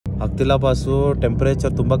ಆಗ್ತಿಲ್ಲ boss.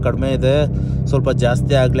 Temperature ತುಂಬ ಕಡಿಮೆ ಇದೆ, ಸ್ವಲ್ಪ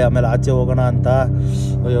ಜಾಸ್ತಿ ಆಗಲಿ ಆಮೇಲೆ ಆಚೆ ಹೋಗೋಣ ಅಂತ.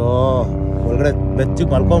 ಅಯ್ಯೋ ಒಳಗಡೆ ಬೆಚ್ಚಿಗೆ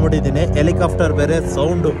ಮಲ್ಕೊಂಡ್ಬಿಟ್ಟಿದ್ದೀನಿ. ಹೆಲಿಕಾಪ್ಟರ್ ಬೇರೆ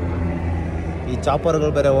ಸೌಂಡು, ಈ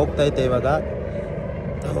ಚಾಪರ್ಗಳು ಬೇರೆ ಹೋಗ್ತೈತೆ ಇವಾಗ.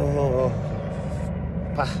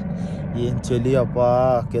 ಏನು ಚಳಿ ಅಪ್ಪ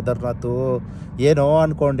ಕೇದಾರ್ನಾಥು. ಏನೋ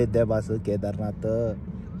ಅಂದ್ಕೊಂಡಿದ್ದೆ ಬಾಸು, ಕೇದಾರ್ನಾಥ್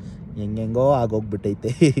ಹೆಂಗೆಂಗೋ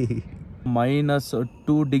ಆಗೋಗ್ಬಿಟ್ಟೈತೆ.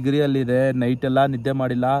 -2 ಡಿಗ್ರಿಯಲ್ಲಿದೆ. ನೈಟೆಲ್ಲ ನಿದ್ದೆ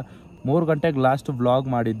ಮಾಡಿಲ್ಲ. 3 ಗಂಟೆಗೆ ಲಾಸ್ಟ್ ವ್ಲಾಗ್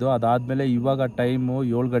ಮಾಡಿದ್ದು. ಅದಾದಮೇಲೆ ಇವಾಗ ಟೈಮು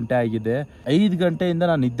 7 ಗಂಟೆ ಆಗಿದೆ. 5 ಗಂಟೆಯಿಂದ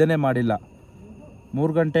ನಾನು ನಿದ್ದೆನೇ ಮಾಡಿಲ್ಲ.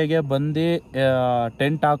 3 ಗಂಟೆಗೆ ಬಂದು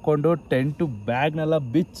ಟೆಂಟ್ ಹಾಕ್ಕೊಂಡು ಟೆಂಟು ಬ್ಯಾಗ್ನೆಲ್ಲ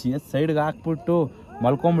ಬಿಚ್ಚಿ ಸೈಡ್ಗೆ ಹಾಕ್ಬಿಟ್ಟು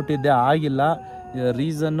ಮಲ್ಕೊಂಬಿಟ್ಟಿದ್ದೆ. ಆಗಿಲ್ಲ.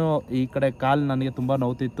 ರೀಸನ್ನು ಈ ಕಡೆ ಕಾಲು ನನಗೆ ತುಂಬ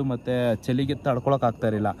ನೋವ್ತಿತ್ತು ಮತ್ತು ಚಳಿಗೆ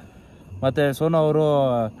ತಡ್ಕೊಳಕ್ಕಾಗ್ತಾಯಿರಲಿಲ್ಲ. ಮತ್ತು ಸೋನು ಅವರು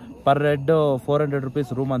ಪರ್ ಹೆಡ್ 400 ರೂಪೀಸ್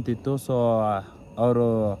ರೂಮ್ ಅಂತಿತ್ತು. ಸೊ ಅವರು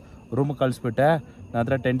ರೂಮಿಗೆ ಕಳಿಸ್ಬಿಟ್ಟೆ. ನನ್ನ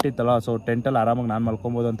ಹತ್ರ ಟೆಂಟ್ ಇತ್ತಲ್ಲ, ಸೊ ಟೆಂಟಲ್ಲಿ ಆರಾಮಾಗಿ ನಾನು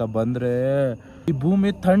ಮಲ್ಕೊಬೋದು ಅಂತ ಬಂದರೆ ಈ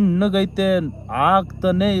ಭೂಮಿ ತಣ್ಣಗೈತೆ,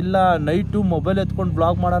 ಆಗ್ತಾನೆ ಇಲ್ಲ. ನೈಟು ಮೊಬೈಲ್ ಎತ್ಕೊಂಡು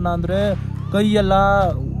ಬ್ಲಾಗ್ ಮಾಡೋಣ ಅಂದರೆ ಕೈಯೆಲ್ಲ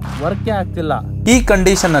ವರ್ಕೇ ಆಗ್ತಿಲ್ಲ. ಈ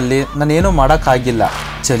ಕಂಡೀಷನಲ್ಲಿ ನಾನೇನು ಮಾಡೋಕ್ಕಾಗಿಲ್ಲ.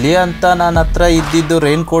 ಚಳಿ ಅಂತ ನನ್ನ ಹತ್ರ ಇದ್ದಿದ್ದು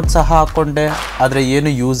ರೈನ್ ಕೋಟ್ ಸಹ ಹಾಕ್ಕೊಂಡೆ, ಆದರೆ ಏನು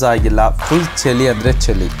ಯೂಸ್ ಆಗಿಲ್ಲ. ಫುಲ್ ಚಳಿ ಅಂದರೆ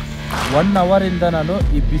ಚಳಿ. 1 ಅವರಿಂದ ನಾನು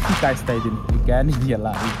ಈ ಬಿಸಿ ಕಾಯಿಸ್ತಾ ಇದ್ದೀನಿ. ಈ ಕ್ಯಾನ್ ಇದೆಯಲ್ಲ,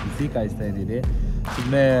 ಈ ಬಿಸಿ ಕಾಯಿಸ್ತಾ ಇದ್ದೀನಿ.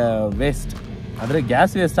 ಸುಮ್ಮನೆ ವೇಸ್ಟ್ ಅಂದರೆ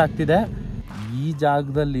ಗ್ಯಾಸ್ ವೇಸ್ಟ್ ಆಗ್ತಿದೆ. ಈ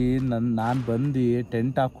ಜಾಗದಲ್ಲಿ ನಾನು ಬಂದು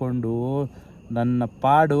ಟೆಂಟ್ ಹಾಕ್ಕೊಂಡು ನನ್ನ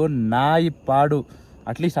ಪಾಡು ನಾಯಿ ಪಾಡು,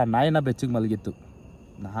 ಅಟ್ಲೀಸ್ಟ್ ಆ ನಾಯಿನ ಬೆಚ್ಚಿಗೆ ಮಲಗಿತ್ತು.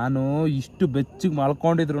 ನಾನು ಇಷ್ಟು ಬೆಚ್ಚಿಗೆ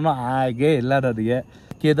ಮಲ್ಕೊಂಡಿದ್ರು ಹಾಗೆ ಇಲ್ಲ ನನಗೆ.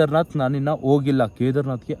 ಕೇದಾರ್ನಾಥ್ ನಾನಿನ್ನ ಹೋಗಿಲ್ಲ.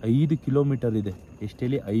 ಕೇದಾರ್ನಾಥ್ಗೆ 5 ಕಿಲೋಮೀಟರ್ ಇದೆ.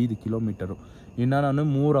 ಎಷ್ಟೇಳಿ 5 ಕಿಲೋಮೀಟರು. ಇನ್ನು ನಾನು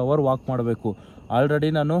 3 ಅವರ್ ವಾಕ್ ಮಾಡಬೇಕು. ಆಲ್ರೆಡಿ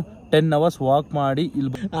ನಾನು 10 ಅವರ್ಸ್ ವಾಕ್ ಮಾಡಿ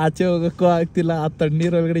ಇಲ್ಲಿ ಆಚೆ ಹೋಗೋಕ್ಕೂ ಆಗ್ತಿಲ್ಲ. ಆ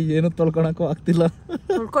ತಣ್ಣೀರೊಳಗಡೆ ಏನು ತೊಳ್ಕೊಳಕ್ಕೂ ಆಗ್ತಿಲ್ಲ.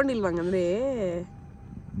 ತೊಳ್ಕೊಂಡಿಲ್ವಂಗಂದ್ರೆ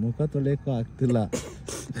ಮುಖ ತೊಳೆಯೋಕ್ಕೂ ಆಗ್ತಿಲ್ಲ.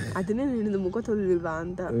 ಅದನ್ನೇ ನಿನ್ನದು ಮುಖ ತೊಳಿಲ್ವಾ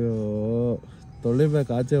ಅಂತ. ಅಯ್ಯೋ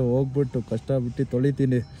ತೊಳಿಬೇಕು. ಆಚೆ ಹೋಗ್ಬಿಟ್ಟು ಕಷ್ಟ ಬಿಟ್ಟು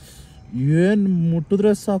ತೊಳಿತೀನಿ. ಏನು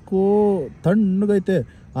ಮುಟ್ಟಿದ್ರೆ ಸಾಕು ತಣ್ಣಗೈತೆ.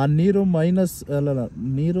 ಆ ನೀರು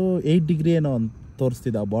ನೀರು 8 ಡಿಗ್ರಿ ಏನೋ ಅಂತ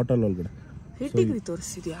ತೋರಿಸ್ತಿದ್ದೆ ಆ ಬಾಟಲ್ ಒಳಗಡೆ. 8 ಡಿಗ್ರಿ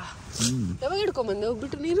ತೋರಿಸ್ತಿದ್ಯಾ? ಯಾವಾಗ ಹಿಡ್ಕೊಂಬಂದೆ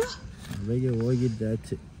ಹೋಗ್ಬಿಟ್ಟು ನೀರು? ಅವಾಗೆ ಹೋಗಿದ್ದೆ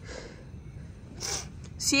ಆಚೆ.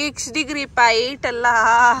 6 ಡಿಗ್ರಿ 8 ಅಲ್ಲ,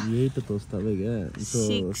 8 ತೋರಿಸ್ತಾ ಅವಾಗೆ.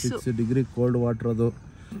 6 ಡಿಗ್ರಿ ಕೋಲ್ಡ್ ವಾಟರ್. ಅದು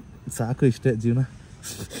ಸಾಕು, ಇಷ್ಟೇ ಜೀವನ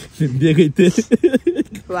ನಿಮ್ದೇಗೈತೆ.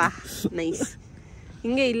 ವಾ ನೈಸ್.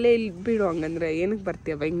 ಹಿಂಗೆ ಇಲ್ಲೇ ಇಲ್ಲಿ ಬಿಡು. ಹಂಗಂದ್ರೆ ಏನಕ್ಕೆ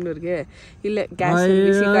ಬರ್ತೀಯ ಬೆಂಗಳೂರಿಗೆ? ಇಲ್ಲೇ ಗ್ಯಾಸ್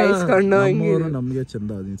ಕಾಯಿಸ್ಕೊಂಡು ನಮ್ಗೆ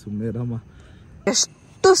ಚಂದ. ಸುಮ್ಮನೆ ರಾಮ.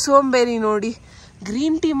 ಎಷ್ಟು ಸೋಂಬೇರಿ ನೋಡಿ.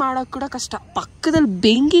 ಗ್ರೀನ್ ಟೀ ಮಾಡೋಕೆ ಕೂಡ ಕಷ್ಟ. ಪಕ್ಕದಲ್ಲಿ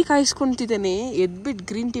ಬೆಂಕಿ ಕಾಯಿಸ್ಕೊಂತಿದ್ದೇನೆ. ಎದ್ಬಿಟ್ಟು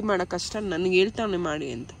ಗ್ರೀನ್ ಟೀ ಮಾಡೋಕೆ ಕಷ್ಟ. ನನಗೆ ಹೇಳ್ತಾನೆ ಮಾಡಿ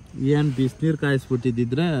ಅಂತ. ಏನು ಬಿಸಿನೀರು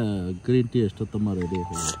ಕಾಯಿಸ್ಬಿಟ್ಟಿದ್ರೆ ಗ್ರೀನ್ ಟೀ ಎಷ್ಟೊತ್ತಮ್ಮ ರೆಡಿ?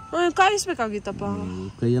 ಕಾಯಿಸ್ಬೇಕಾಗಿತ್ತಪ್ಪ.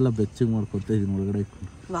 ಕೈಯೆಲ್ಲ ಬೆಚ್ಚಿಗೆ ಮಾಡ್ಕೊತ ಇದೀನಿ ಒಳಗಡೆ.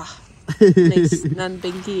 ವಾ ನಾನು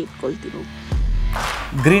ಬೆಂಕಿ ಇಟ್ಕೊಳ್ತೀನಿ.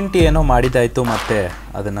 ಗ್ರೀನ್ ಟೀ ಏನೋ ಮಾಡಿದ್ದಾಯಿತು, ಮತ್ತು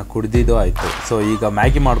ಅದನ್ನು ಕುಡ್ದಿದ್ದು ಆಯಿತು. ಸೊ ಈಗ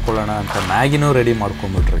ಮ್ಯಾಗಿ ಮಾಡ್ಕೊಳ್ಳೋಣ ಅಂತ ಮ್ಯಾಗಿನೂ ರೆಡಿ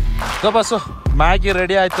ಮಾಡ್ಕೊಂಬಿಟ್ರಿ. ಬಸ್ಸು ಮ್ಯಾಗಿ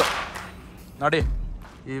ರೆಡಿ ಆಯಿತು ನೋಡಿ.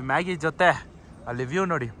 ಈ ಮ್ಯಾಗಿ ಜೊತೆ ಅಲ್ಲಿ ವ್ಯೂ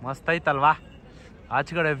ನೋಡಿ, ಮಸ್ತ್ ಐತಲ್ವಾ?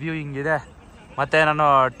 ಆಚೆಗಡೆ ವ್ಯೂ ಹಿಂಗಿದೆ. ಮತ್ತು ನಾನು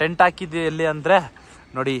ಟೆಂಟ್ ಹಾಕಿದ್ದೆ ಎಲ್ಲಿ ಅಂದರೆ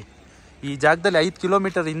ನೋಡಿ, ಈ ಜಾಗದಲ್ಲಿ 5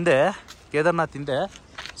 ಕಿಲೋಮೀಟರ್ ಹಿಂದೆ ಕೇದಾರ್ನಾಥ್ ಹಿಂದೆ.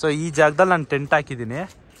 ಸೊ ಈ ಜಾಗದಲ್ಲಿ ನಾನು ಟೆಂಟ್ ಹಾಕಿದ್ದೀನಿ.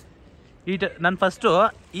 ನಾನು ಫಸ್ಟು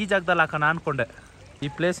ಈ ಜಾಗದಲ್ಲಿ ಹಾಕೋಣ ಅಂದ್ಕೊಂಡೆ. ಈ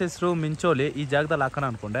ಪ್ಲೇಸ್ ಹೆಸರು ಮಿಂಚೋಲಿ. ಈ ಜಾಗದಲ್ಲಿ ಹಾಕೋಣ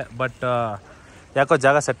ಅಂದ್ಕೊಂಡೆ, ಬಟ್ ಯಾಕೋ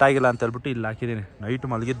ಜಾಗ ಸೆಟ್ ಆಗಿಲ್ಲ ಅಂತ ಹೇಳ್ಬಿಟ್ಟು ಇಲ್ಲಿ ಹಾಕಿದ್ದೀನಿ. ನೈಟು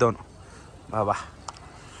ಮಲಗಿದ್ದವನು ಬಾಬಾ.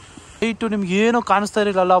 ನೈಟು ನಿಮ್ಗೆ ಏನೂ ಕಾಣಿಸ್ತಾ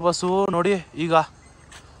ಇರಲಿಲ್ಲ ಬಸ್ಸು ನೋಡಿ ಈಗ.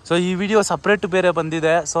 ಸೊ ಈ ವಿಡಿಯೋ ಸಪ್ರೇಟ್ ಬೇರೆ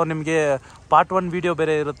ಬಂದಿದೆ. ಸೊ ನಿಮಗೆ ಪಾರ್ಟ್ 1 ವಿಡಿಯೋ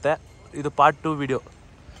ಬೇರೆ ಇರುತ್ತೆ, ಇದು ಪಾರ್ಟ್ 2 ವಿಡಿಯೋ.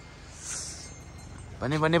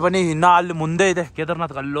 ಬನ್ನಿ ಬನ್ನಿ ಬನ್ನಿ, ಇನ್ನೂ ಅಲ್ಲಿ ಮುಂದೆ ಇದೆ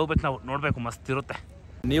ಕೇದಾರ್ನಾಥ್ಗೆ. ಅಲ್ಲಿ ಹೋಗ್ಬೇಕು ನಾವು, ನೋಡಬೇಕು, ಮಸ್ತ್ ಇರುತ್ತೆ.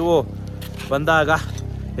 ನೀವು ಬಂದಾಗ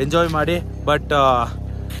ಎಂಜಾಯ್ ಮಾಡಿ, ಬಟ್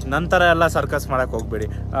ನಂತರ ಎಲ್ಲ ಸರ್ಕಸ್ ಮಾಡೋಕ್ಕೆ ಹೋಗ್ಬೇಡಿ.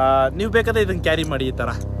 ನೀವು ಬೇಕಾದ್ರೆ ಇದನ್ನು ಕ್ಯಾರಿ ಮಾಡಿ. ಈ ಥರ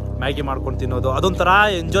ಮ್ಯಾಗಿ ಮಾಡ್ಕೊಂಡು ತಿನ್ನೋದು ಅದೊಂಥರ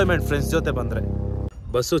ಎಂಜಾಯ್ಮೆಂಟ್ ಫ್ರೆಂಡ್ಸ್ ಜೊತೆ ಬಂದರೆ.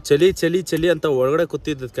 ಬಸ್ಸು ಚಳಿ ಚಳಿ ಚಳಿ ಅಂತ ಒಳಗಡೆ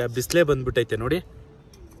ಕೂತಿದ್ದಕ್ಕೆ ಬಿಸಿಲೇ ಬಂದ್ಬಿಟ್ಟೈತೆ ನೋಡಿ.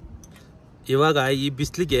 ಇವಾಗ ಈ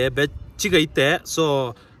ಬಿಸಿಲಿಗೆ ಬೆಚ್ಚಿಗೈತೆ. ಸೊ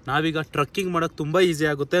ನಾವೀಗ ಟ್ರಕ್ಕಿಂಗ್ ಮಾಡೋಕ್ಕೆ ತುಂಬ ಈಸಿ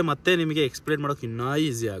ಆಗುತ್ತೆ, ಮತ್ತು ನಿಮಗೆ ಎಕ್ಸ್ಪ್ಲೇನ್ ಮಾಡೋಕ್ಕೆ ಇನ್ನೂ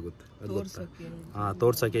ಈಸಿ ಆಗುತ್ತೆ. ಅದು ಗೊತ್ತಾ?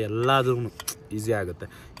 ತೋರ್ಸೋಕ್ಕೆ ಎಲ್ಲಾದ್ರೂ ಈಸಿ ಆಗುತ್ತೆ.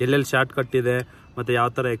 ಎಲ್ಲೆಲ್ಲಿ ಶಾರ್ಟ್ ಕಟ್ ಇದೆ ಮತ್ತು ಯಾವ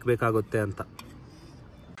ಥರ ಎಕ್ಕಬೇಕಾಗುತ್ತೆ ಅಂತ.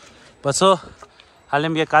 ಬಸ್ಸು ಅಲ್ಲಿ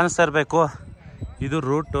ನಿಮಗೆ ಕಾಣಿಸ್ತಾ ಇರಬೇಕು, ಇದು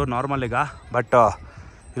ರೂಟು ನಾರ್ಮಲ್ ಈಗ. ಬಟ್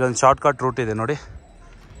ಇಲ್ಲೊಂದು ಶಾರ್ಟ್ ಕಟ್ ರೂಟ್ ಇದೆ ನೋಡಿ,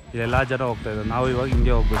 ಇಲ್ಲೆಲ್ಲ ಜನ ಹೋಗ್ತಾಯಿದ್ದಾರೆ. ನಾವು ಇವಾಗ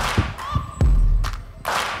ಹಿಂಗೆ ಹೋಗ್ಬೇಕು.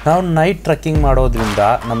 ನಾವು ನೈಟ್ ಟ್ರೆಕ್ಕಿಂಗ್ ಮಾಡೋದ್ರಿಂದ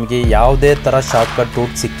ನಮಗೆ ಯಾವುದೇ ಥರ ಶಾರ್ಟ್ ಕಟ್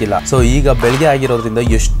ರೂಟ್ ಸಿಕ್ಕಿಲ್ಲ. ಸೊ ಈಗ ಬೆಳಗ್ಗೆ ಆಗಿರೋದ್ರಿಂದ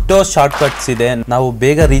ಎಷ್ಟೋ ಶಾರ್ಟ್ ಕಟ್ಸ್ ಇದೆ, ನಾವು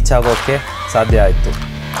ಬೇಗ ರೀಚ್ ಆಗೋಕ್ಕೆ ಸಾಧ್ಯ ಆಯಿತು.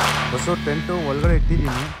 ಬಸ್ಸು ಟೆಂಟು ಒಳಗಡೆ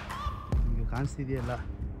ಇಟ್ಟಿದ್ದೀನಿ, ನಿಮಗೆ ಕಾಣಿಸ್ತಿದೆಯಲ್ಲ.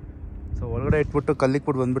 ಸೊ ಒಳಗಡೆ ಇಟ್ಬಿಟ್ಟು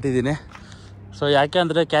ಕಲ್ಲಿಕ್ಬಿಟ್ಟು ಬಂದುಬಿಟ್ಟಿದ್ದೀನಿ. ಸೊ ಯಾಕೆ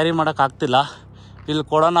ಅಂದರೆ ಕ್ಯಾರಿ ಮಾಡೋಕ್ಕಾಗ್ತಿಲ್ಲ. ಇಲ್ಲಿ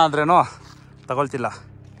ಕೊಡೋಣ ಅಂದ್ರೇನೋ ತಗೊಳ್ತಿಲ್ಲ.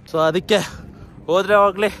 ಸೊ ಅದಕ್ಕೆ ಹೋದರೆ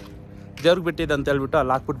ಹೋಗಲಿ, ದೇವ್ರಿಗೆ ಬಿಟ್ಟಿದ್ದು ಅಂತ ಹೇಳ್ಬಿಟ್ಟು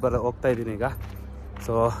ಅಲ್ಲಿ ಹಾಕ್ಬಿಟ್ಟು ಹೋಗ್ತಾ ಇದ್ದೀನಿ ಈಗ.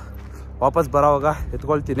 ಸೊ ವಾಪಸ್ ಬರೋವಾಗ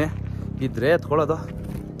ಎತ್ಕೊಳ್ತೀನಿ, ಇದ್ರೆ ಎತ್ಕೊಳ್ಳೋದು,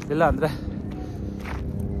 ಇಲ್ಲ ಅಂದರೆ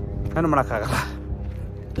ಏನು ಮಾಡೋಕ್ಕಾಗಲ್ಲ.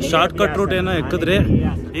 ಶಾರ್ಟ್ ಕಟ್ ರೂಟ್ ಏನೋ ಎಕ್ಕಿದ್ರಿ.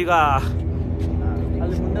 ಈಗ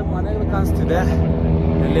ಅಲ್ಲಿ ಮುಂದೆ ಮನೆಗಳು ಕಾಣಿಸ್ತಿದೆ,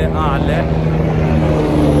 ಇಲ್ಲಿ ಅಲ್ಲೇ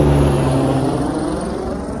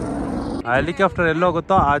ಹೆಲಿಕಾಪ್ಟರ್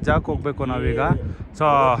ಎಲ್ಲೋಗುತ್ತೋ ಆ ಜಾಗಕ್ಕೆ ಹೋಗ್ಬೇಕು ನಾವೀಗ. ಸೊ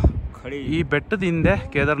ಈ ಬೆಟ್ಟದ ಹಿಂದೆ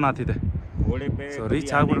ಕೇದಾರ್ನಾಥ್ ಇದೆ. ಸೊ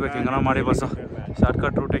ರೀಚ್ ಆಗ್ಬಿಡ್ಬೇಕು ಹಿಂಗನ ಮಾಡಿ ಬಸ್ಸು.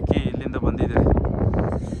 ಶಾರ್ಟ್ಕಟ್ ರೂಟ್ ಎಕ್ಕಿ ಇಲ್ಲಿಂದ ಬಂದಿದೆ.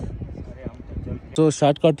 ಸೊ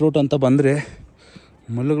ಶಾರ್ಟ್ಕಟ್ ರೂಟ್ ಅಂತ ಬಂದರೆ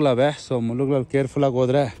ಮುಳ್ಳುಗಳವೆ. ಸೊ ಮುಳ್ಳುಗಳಲ್ಲಿ ಕೇರ್ಫುಲ್ಲಾಗಿ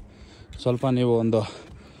ಹೋದರೆ ಸ್ವಲ್ಪ ನೀವು ಒಂದು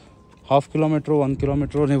 1/2 ಕಿಲೋಮೀಟ್ರು 1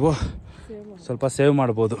 ಕಿಲೋಮೀಟ್ರು ನೀವು ಸ್ವಲ್ಪ ಸೇವ್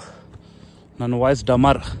ಮಾಡ್ಬೋದು. ನನ್ನ ವಾಯ್ಸ್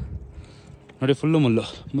ಡಮರ್ ನೋಡಿ, ಫುಲ್ಲು ಮುಳ್ಳು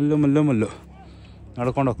ಮುಳ್ಳು ಮುಳ್ಳು ಮುಳ್ಳು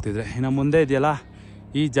ನಡ್ಕೊಂಡು ಹೋಗ್ತಿದ್ರೆ. ಇನ್ನು ಮುಂದೆ ಇದೆಯಲ್ಲ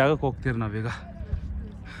ಈ ಜಾಗಕ್ಕೆ ಹೋಗ್ತೀರಿ ನಾವೀಗ.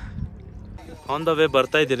 ಆನ್ ದ ವೇ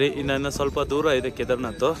ಬರ್ತಾ ಇದ್ದೀರಿ. ಇನ್ನು ಸ್ವಲ್ಪ ದೂರ ಇದೆ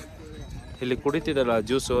ಕೇದಾರ್ನಾಥ್. ಇಲ್ಲಿ ಕುಡಿತಿದ್ದಲ್ಲ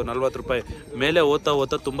ಜ್ಯೂಸು 40 ರೂಪಾಯಿ. ಮೇಲೆ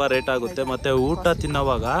ಓದ್ತಾ ತುಂಬ ರೇಟ್ ಆಗುತ್ತೆ. ಮತ್ತು ಊಟ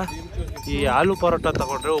ತಿನ್ನೋವಾಗ ಈ ಆಲೂ ಪರೋಟ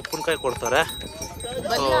ತಗೊಂಡ್ರೆ ಉಪ್ಪಿನಕಾಯಿ ಕೊಡ್ತಾರೆ.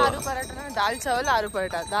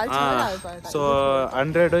 ಸೊ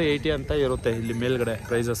 180 ಅಂತ ಇರುತ್ತೆ ಇಲ್ಲಿ ಮೇಲ್ಗಡೆ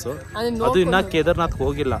ಪ್ರೈಸಸ್ಸು. ಅದು ಇನ್ನು ಕೇದಾರ್ನಾಥ್ಗೆ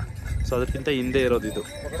ಹೋಗಿಲ್ಲ. ಸೊ ಅದಕ್ಕಿಂತ ಹಿಂದೆ ಇರೋದು ಇದು.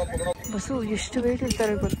 ಬಸ್ಸು ಎಷ್ಟು ವೆಯ್ಟ್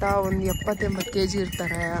ಇರ್ತಾರೆ ಗೊತ್ತಾ? ಒಂದು 70-80 kg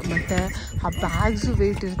ಇರ್ತಾರೆ. ಮತ್ತು ಆ ಬ್ಯಾಗ್ಸು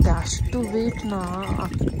ವೆಯ್ಟ್ ಇರುತ್ತೆ. ಅಷ್ಟು ವೆಯ್ಟ್ನ ಆ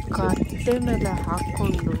ಕತ್ತೆ ಮೇಲೆ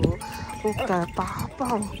ಹಾಕ್ಕೊಂಡು ಹೋಗ್ತಾರೆ. ಪಾಪ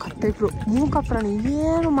ಕತ್ತೆಗಳು ಮೂಕ ಪ್ರಾಣಿ,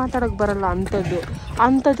 ಏನು ಮಾತಾಡೋಕ್ಕೆ ಬರಲ್ಲ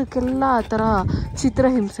ಅಂಥದಕ್ಕೆಲ್ಲ ಆ ಥರ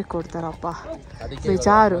ಚಿತ್ರಹಿಂಸೆ ಕೊಡ್ತಾರಪ್ಪ,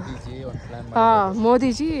 ಬೇಜಾರು.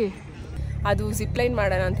 ಮೋದಿಜಿ ಅದು ಜಿಪ್ಲೈನ್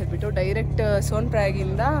ಮಾಡೋಣ ಅಂತ ಹೇಳ್ಬಿಟ್ಟು ಡೈರೆಕ್ಟ್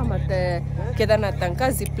ಸೋನ್ಪ್ರಯಾಗಿಂದ ಮತ್ತು ಕೇದಾರ್ನಾಥ್ ತನಕ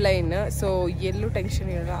ಜಿಪ್ಲೈನ್. ಸೊ ಎಲ್ಲೂ ಟೆನ್ಷನ್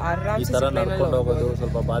ಇರಲ್ಲ, ಆರಾಮ್ಸೆ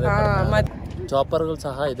ಮತ್ತು ಚಾಪರ್ಗಳು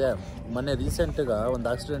ಸಹ ಇದೆ. ಮೊನ್ನೆ ರೀಸೆಂಟ್గా ಒಂದು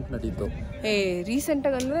ಆಕ್ಸಿಡೆಂಟ್ ನಡೀತು.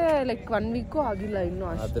 ರೀಸೆಂಟಾಗಿ ಅಂದರೆ ಲೈಕ್ 1 ವೀಕು ಆಗಿಲ್ಲ ಇನ್ನೂ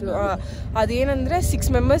ಅಷ್ಟು. ಅದೇನಂದರೆ 6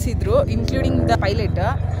 ಮೆಂಬರ್ಸ್ ಇದ್ದರು ಇನ್ಕ್ಲೂಡಿಂಗ್ ದ ಪೈಲಟ್.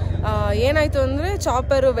 ಏನಾಯಿತು ಅಂದರೆ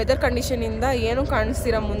ಚಾಪರು ವೆದರ್ ಕಂಡೀಷನಿಂದ ಏನೂ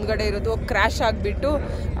ಕಾಣಿಸ್ತೀರ ಮುಂದ್ಗಡೆ ಇರೋದು ಕ್ರ್ಯಾಶ್ ಆಗಿಬಿಟ್ಟು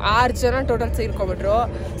 6 ಜನ ಟೋಟಲ್ ಸೇರ್ಕೊಬಿಟ್ರು.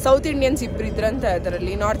 ಸೌತ್ ಇಂಡಿಯನ್ಸ್ 2 ಇದ್ರಂತ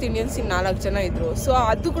ಅದರಲ್ಲಿ, ನಾರ್ತ್ ಇಂಡಿಯನ್ಸ್ 4 ಜನ ಇದ್ದರು. ಸೊ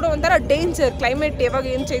ಅದು ಕೂಡ ಒಂಥರ ಡೇಂಜರ್. ಕ್ಲೈಮೇಟ್ ಯಾವಾಗ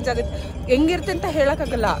ಏನು ಚೇಂಜ್ ಆಗುತ್ತೆ ಹೆಂಗಿರುತ್ತೆ ಅಂತ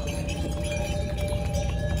ಹೇಳೋಕ್ಕಾಗಲ್ಲ.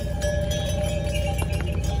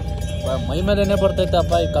 ಮೈ ಮೇಲೇನೆ ಬರ್ತೈತೆ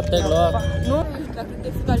ಅಪ್ಪ ಈ ಕತ್ತೆಗಳು.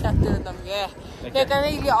 ಡಿಫಿಕಲ್ಟ್ ಆಗ್ತಿದೆ ನಮಗೆ, ಯಾಕಂದ್ರೆ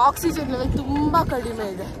ಇಲ್ಲಿ ಆಕ್ಸಿಜನ್ ಲೆವೆಲ್ ತುಂಬಾ ಕಡಿಮೆ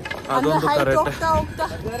ಇದೆ. ಹೈಟ್ ಹೋಗ್ತಾ ಹೋಗ್ತಾ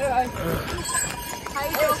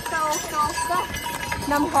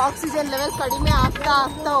ನಮ್ಗೆ ಆಕ್ಸಿಜನ್ ಲೆವೆಲ್ ಕಡಿಮೆ ಆಗ್ತಾ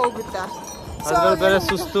ಹೋಗುತ್ತೆ. ಬೇರೆ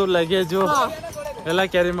ಸುಸ್ತು ಲಗೇಜು ಎಲ್ಲ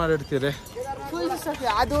ಕ್ಯಾರಿ ಮಾಡಿರ್ತೀರಿ. ಫುಲ್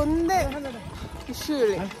ಅದೊಂದೇ ಇಶ್ಯೂ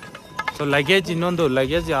ಹೇಳಿ. ಸೊ ಇನ್ನೊಂದು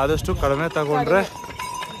ಲಗೇಜ್ ಆದಷ್ಟು ಕಡಿಮೆ ತಗೊಂಡ್ರೆ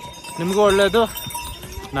ನಿಮಗೂ ಒಳ್ಳೇದು,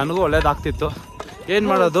 ನನಗೂ ಒಳ್ಳೇದಾಗ್ತಿತ್ತು. ಏನು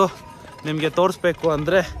ಮಾಡೋದು, ನಿಮಗೆ ತೋರಿಸ್ಬೇಕು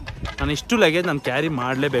ಅಂದರೆ ನಾನು ಇಷ್ಟು ಲಗೇಜ್ ನಾನು ಕ್ಯಾರಿ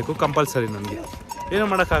ಮಾಡಲೇಬೇಕು, ಕಂಪಲ್ಸರಿ. ನನಗೆ ಏನೂ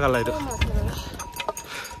ಮಾಡೋಕ್ಕಾಗಲ್ಲ ಇದು.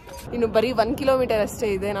 ಇನ್ನು ಬರೀ 1 ಕಿಲೋಮೀಟರ್ ಅಷ್ಟೇ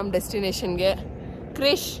ಇದೆ ನಮ್ಮ ಡೆಸ್ಟಿನೇಷನ್ಗೆ.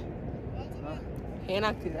 ಕ್ರಿಶ್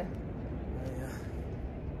ಏನಾಗ್ತಿದೆ?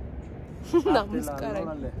 ನಮಸ್ಕಾರ.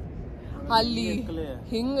 ಅಲ್ಲಿ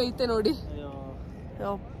ಹಿಂಗೈತೆ ನೋಡಿ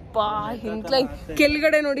ಅಪ್ಪ, ಹಿಂಗ್ಲೈ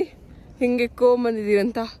ಕೆಳಗಡೆ ನೋಡಿ ಹಿಂಗೆ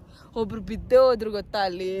ಬಂದಿದ್ದೀರಂತ. ಒಬ್ರು ಬಿದ್ದೇ ಹೋದ್ರು ಗೊತ್ತಾ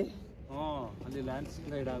ಅಲ್ಲಿ. ಅಲ್ಲಿ ಲ್ಯಾಂಡ್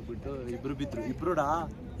ಸ್ಲೈಡ್ ಆಗ್ಬಿಟ್ಟು ಇಬ್ರು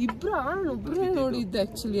ಒಬ್ರೇ ನೋಡಿದ್ದೆ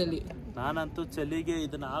ಆಕ್ಚುಲಿ ಅಲ್ಲಿ. ನಾನಂತೂ ಚಳಿಗೆ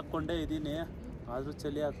ಇದನ್ನ ಹಾಕೊಂಡೇ ಇದ್ದೀನಿ, ಆದ್ರೂ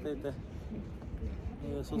ಚಳಿ ಆಗ್ತೈತೆ.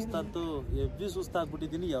 ಸುಸ್ತಂತೂ ಎವ್ವಿ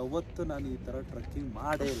ಸುಸ್ತಾಗ್ಬಿಟ್ಟಿದ್ದೀನಿ. ಯಾವತ್ತು ನಾನು ಈ ತರ ಟ್ರೆಕ್ಕಿಂಗ್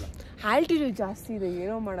ಮಾಡೇ ಇಲ್ಲ. ಆಲ್ಟಿಟ್ಯೂಡ್ ಜಾಸ್ತಿ ಇದೆ,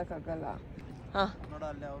 ಏನೋ ಮಾಡೋಕ್ಕಾಗಲ್ಲ. ನೋಡ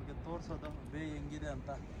ಅಲ್ಲಿ ಅವ್ರಿಗೆ ತೋರ್ಸೋದು ವೇ ಹೆಂಗಿದೆ ಅಂತ.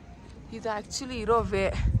 ಇದು ಆ್ಯಕ್ಚುಲಿ ಇರೋ ವೇ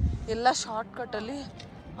ಎಲ್ಲ ಶಾರ್ಟ್ಕಟ್ಟಲ್ಲಿ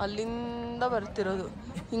ಅಲ್ಲಿಂದ ಬರ್ತಿರೋದು.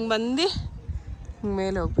 ಹಿಂಗೆ ಬಂದು ಹಿಂಗೆ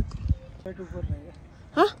ಮೇಲೆ ಹೋಗ್ಬೇಕು.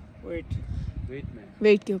 हाँ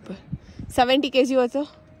वेट के ऊपर 70 kg हो तो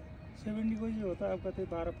 70 kg होता है आपका, तो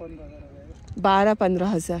 12-15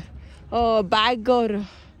 हज़ार। और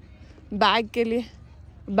बैग के लिए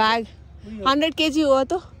बैग 100 kg हुआ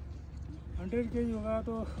तो 100 kg होगा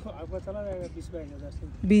तो आपका चला जाएगा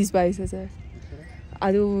 20-22 हज़ार.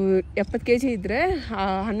 ಅದು 70 kg ಇದ್ದರೆ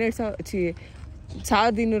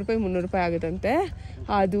 1200 ರೂಪಾಯಿ 300 ರೂಪಾಯಿ ಆಗುತ್ತಂತೆ.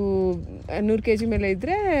 ಅದು 100 kg ಮೇಲೆ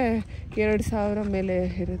ಇದ್ದರೆ 2000 ಮೇಲೆ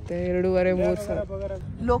ಇರುತ್ತೆ, 2500-3000.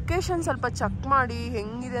 ಲೊಕೇಶನ್ ಸ್ವಲ್ಪ ಚೆಕ್ ಮಾಡಿ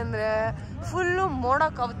ಹೆಂಗಿದೆ ಅಂದರೆ ಫುಲ್ಲು ಮೋಡ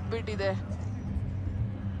ಕವಿದ್ಬಿಟ್ಟಿದೆ,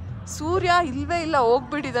 ಸೂರ್ಯ ಇಲ್ವೇ ಇಲ್ಲ,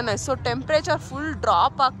 ಹೋಗ್ಬಿಟ್ಟಿದ್ದಾನೆ. ಸೊ ಟೆಂಪ್ರೇಚರ್ ಫುಲ್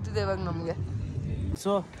ಡ್ರಾಪ್ ಆಗ್ತಿದೆ ಇವಾಗ ನಮಗೆ.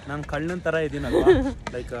 ಸೊ ನಾನು ಕಳ್ಳನ ಥರ ಇದ್ದೀನಲ್ವ,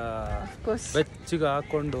 ಲೈಕ್ ಬೆಚ್ಚಿಗೆ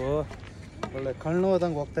ಹಾಕ್ಕೊಂಡು ಒಳ್ಳೆ ಕಣ್ಣು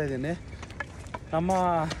ಹೋದಂಗೆ ಹೋಗ್ತಾ ಇದ್ದೀನಿ. ನಮ್ಮ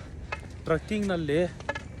ಟ್ರಕ್ಕಿಂಗ್ನಲ್ಲಿ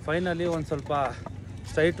ಫೈನಲಿ ಒಂದು ಸ್ವಲ್ಪ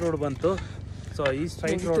ಸ್ಟ್ರೈಟ್ ರೋಡ್ ಬಂತು. ಸೊ ಈ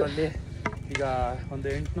ಸ್ಟ್ರೈಟ್ ರೋಡಲ್ಲಿ ಈಗ ಒಂದು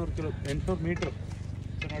 800 ಮೀಟ್ರು.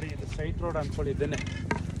 ಸೊ ನೋಡಿ, ಇದು ಸ್ಟ್ರೈಟ್ ರೋಡ್ ಅಂದ್ಕೊಂಡಿದ್ದೇನೆ.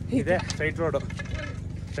 ಇದೆ ಸ್ಟ್ರೈಟ್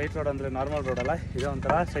ರೋಡ್ ಅಂದರೆ ನಾರ್ಮಲ್ ರೋಡ್ ಅಲ್ಲ, ಇದೆ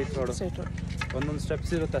ಒಂಥರ ಸ್ಟ್ರೈಟ್ ರೋಡ್. ಒಂದೊಂದು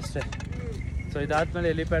ಸ್ಟೆಪ್ಸ್ ಇರುತ್ತೆ ಅಷ್ಟೇ. ಸೊ ಇದಾದ್ಮೇಲೆ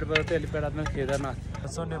ಎಲಿಪ್ಯಾಡ್ ಬರುತ್ತೆ, ಎಲಿಪ್ಯಾಡ್ ಆದ್ಮೇಲೆ ಕೇದಾರ್ನಾಥ್.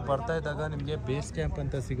 ಸೊ ನೀವು ಬರ್ತಾ ಇದ್ದಾಗ ನಿಮಗೆ ಬೇಸ್ ಕ್ಯಾಂಪ್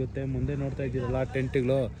ಅಂತ ಸಿಗುತ್ತೆ. ಮುಂದೆ ನೋಡ್ತಾ ಇದ್ದೀರಲ್ಲ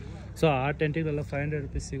ಟೆಂಟ್ಗಳು, ಸೊ ಆ ಟೆಂಟಿಗೆಲ್ಲ 500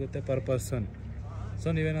 rupees ಸಿಗುತ್ತೆ ಪರ್ ಪರ್ಸನ್. ಸೊ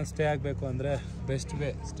ನೀವೇನೋ ಸ್ಟೇ ಆಗಬೇಕು ಅಂದರೆ ಬೆಸ್ಟ್ ವೇ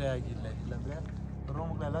ಸ್ಟೇ ಆಗಿಲ್ಲ, ಇಲ್ಲಾಂದರೆ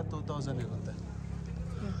ರೂಮ್ಗಳೆಲ್ಲ 2000 ಇರುತ್ತೆ.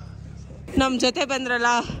 ನಮ್ಮ ಜೊತೆ ಬಂದ್ರಲ್ಲ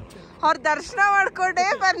ಅವ್ರ ದರ್ಶನ ಮಾಡ್ಕೊಂಡೇ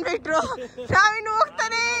ಬಂದ್ಬಿಟ್ರು, ನಾವಿನ್ನು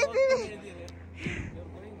ಹೋಗ್ತಾನೇ ಇದ್ದೀವಿ.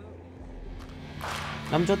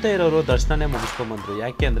 ನಮ್ಮ ಜೊತೆ ಇರೋರು ದರ್ಶನನೇ ಮುಗಿಸ್ಕೊಂಡ್ಬಂದ್ರು.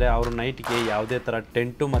 ಯಾಕೆ ಅಂದರೆ ಅವರು ನೈಟ್ಗೆ ಯಾವುದೇ ಥರ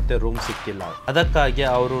ಟೆಂಟು ಮತ್ತು ರೂಮ್ ಸಿಕ್ಕಿಲ್ಲ. ಅದಕ್ಕಾಗಿ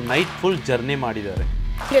ಅವರು ನೈಟ್ ಫುಲ್ ಜರ್ನಿ ಮಾಡಿದ್ದಾರೆ.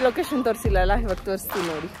 ಲೊಕೇಶನ್ ತೋರಿಸಿಲ್ಲಲ್ಲ, ಇವಾಗ ತೋರಿಸ್ತೀವಿ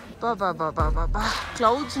ನೋಡಿ. ಬಾ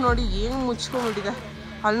ಕ್ಲೌಡ್ಸ್ ನೋಡಿ ಏನು ಮುಚ್ಕೊಂಡ್ಬಿಟ್ಟಿದೆ.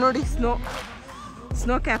 ಅಲ್ಲಿ ನೋಡಿ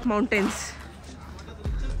ಸ್ನೋ ಕ್ಯಾಪ್ ಮೌಂಟೇನ್ಸ್.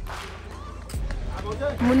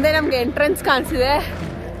 ಮುಂದೆ ನಮಗೆ ಎಂಟ್ರೆನ್ಸ್ ಕಾಣಿಸಿದೆ.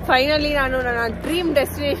 ಫೈನಲಿ ನಾನು ನನ್ನ ಡ್ರೀಮ್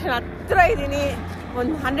ಡೆಸ್ಟಿನೇಷನ್ ಹತ್ರ ಇದ್ದೀನಿ.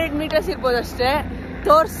 ಒಂದು 100 meters ಇರ್ಬೋದು ಅಷ್ಟೇ.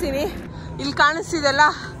 ತೋರಿಸ್ತೀನಿ. ಇಲ್ಲಿ ಕಾಣಿಸ್ತಿದೆಲ್ಲ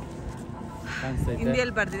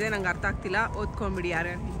ಹಿಂದಿಯಲ್ಲಿ ಬರ್ದಿದೆ, ನಂಗೆ ಅರ್ಥ ಆಗ್ತಿಲ್ಲ, ಓದ್ಕೊಂಡ್ಬಿಡಿ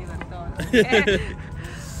ಯಾರ್ಯಾರು ಹಿಂದಿ ಬರ್ತಾವ.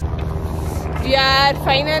 We are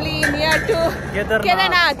finally near to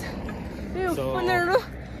Kedarnath. ನೋಡು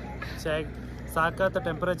ಸಾಕಾತ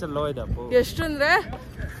ಟೆಂಪರೇಚರ್ ಲೋ ಇದೆ ಅಪ್ಪು. ಎಷ್ಟು ಅಂದ್ರೆ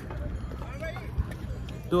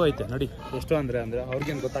 2 ಐತೆ ನೋಡಿ. ಎಷ್ಟು ಅಂದ್ರೆ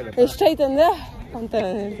ಅವ್ರಿಗೇನು ಗೊತ್ತಾಗುತ್ತೆ ಎಷ್ಟೈತೆ ಅಂದ್ರೆ ಅಂತ.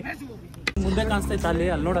 ಮುಂದೆ ಕಾಣಿಸ್ತೈತೆ ಅಲ್ಲಿ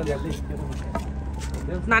ನೋಡೋದು. ಅಲ್ಲಿ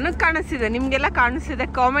ನನಗ್ ಕಾಣಿಸ್ತಿದೆ, ನಿಮ್ಗೆಲ್ಲ ಕಾಣಿಸ್ತಿದೆ.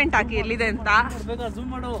 ಕಾಮೆಂಟ್ ಹಾಕಿ ಎಲ್ಲಿದೆ ಅಂತ.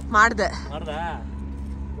 ಮಾಡ್ದೆ.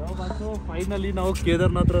 ಫೈನಲಿ ನಾವು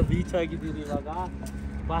ಕೇದಾರ್ನಾಥ್ ರೀಚ್ ಆಗಿದ್ದೀವಿ. ಇವಾಗ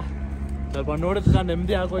ಬಾ ಸ್ವಲ್ಪ ನೋಡಿದ್ರೆ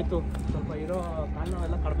ನೆಮ್ಮದಿ ಆಗೋಯ್ತು. ಸ್ವಲ್ಪ ಇರೋ ಕಾಲು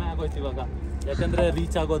ಎಲ್ಲ ಕಡಿಮೆ ಆಗೋಯ್ತು ಇವಾಗ. ಯಾಕಂದ್ರೆ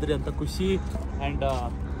ರೀಚ್ ಆಗೋದ್ರಿ ಅಂತ ಖುಷಿ. ಆ್ಯಂಡ್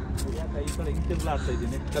ಈ ಕಡೆ ಹಿಂಗೆ ತಿರ್ಗಾ ಆಡ್ತಾ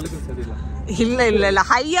ಇದ್ದೀನಿ, ಕಲಗಿಸೋದಿಲ್ಲ. ಇಲ್ಲ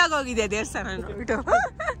ಹೈ ಆಗೋಗಿದೆ ದೇವಸ್ಥಾನ ನೋಡ್ಬಿಟ್ಟು.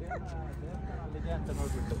 ಅಲ್ಲಿದೆ ಅಂತ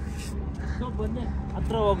ನೋಡ್ಬಿಟ್ಟು ಸೊ ಬನ್ನಿ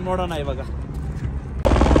ಹತ್ರ ಹೋಗಿ ನೋಡೋಣ ಇವಾಗ.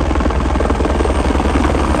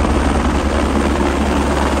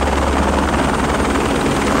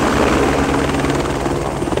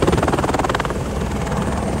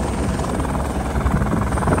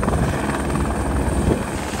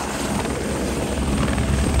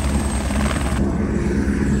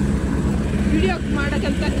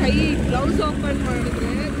 ಮಾಡಕ್ಕಂತ ಕೈ ಗ್ಲೌಸ್ ಓಪನ್ ಮಾಡಿದ್ರೆ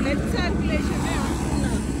ಬ್ಲಡ್ ಸರ್ಕ್ಯುಲೇಷನ್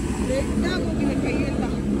ರೆಡ್ ಆಗಿ ಹೋಗಿದೆ ಕೈಯೆಲ್ಲ.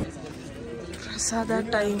 ಪ್ರಸಾದ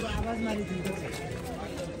ಟೈಮ್.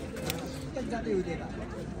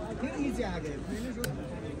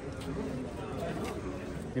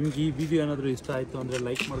 ನಿಮ್ಗೆ ಈ ವಿಡಿಯೋ ಏನಾದರೂ ಇಷ್ಟ ಆಯಿತು ಅಂದರೆ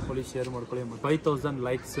ಲೈಕ್ ಮಾಡ್ಕೊಳ್ಳಿ, ಶೇರ್ ಮಾಡ್ಕೊಳ್ಳಿ. 5000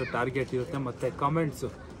 ಲೈಕ್ಸ್ ಟಾರ್ಗೆಟ್ ಇರುತ್ತೆ ಮತ್ತು ಕಮೆಂಟ್ಸು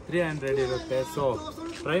 300 ಇರುತ್ತೆ. ಸೊ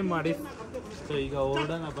ಟ್ರೈ ಮಾಡಿ. ಸೊ ಈಗ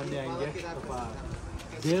ಹೊರಡೋಣ ಬನ್ನಿ. ಹಂಗೆ ಸ್ವಲ್ಪ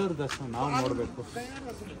ದೇವ್ರ ದರ್ಶನ ನಾವು ನೋಡಬೇಕು.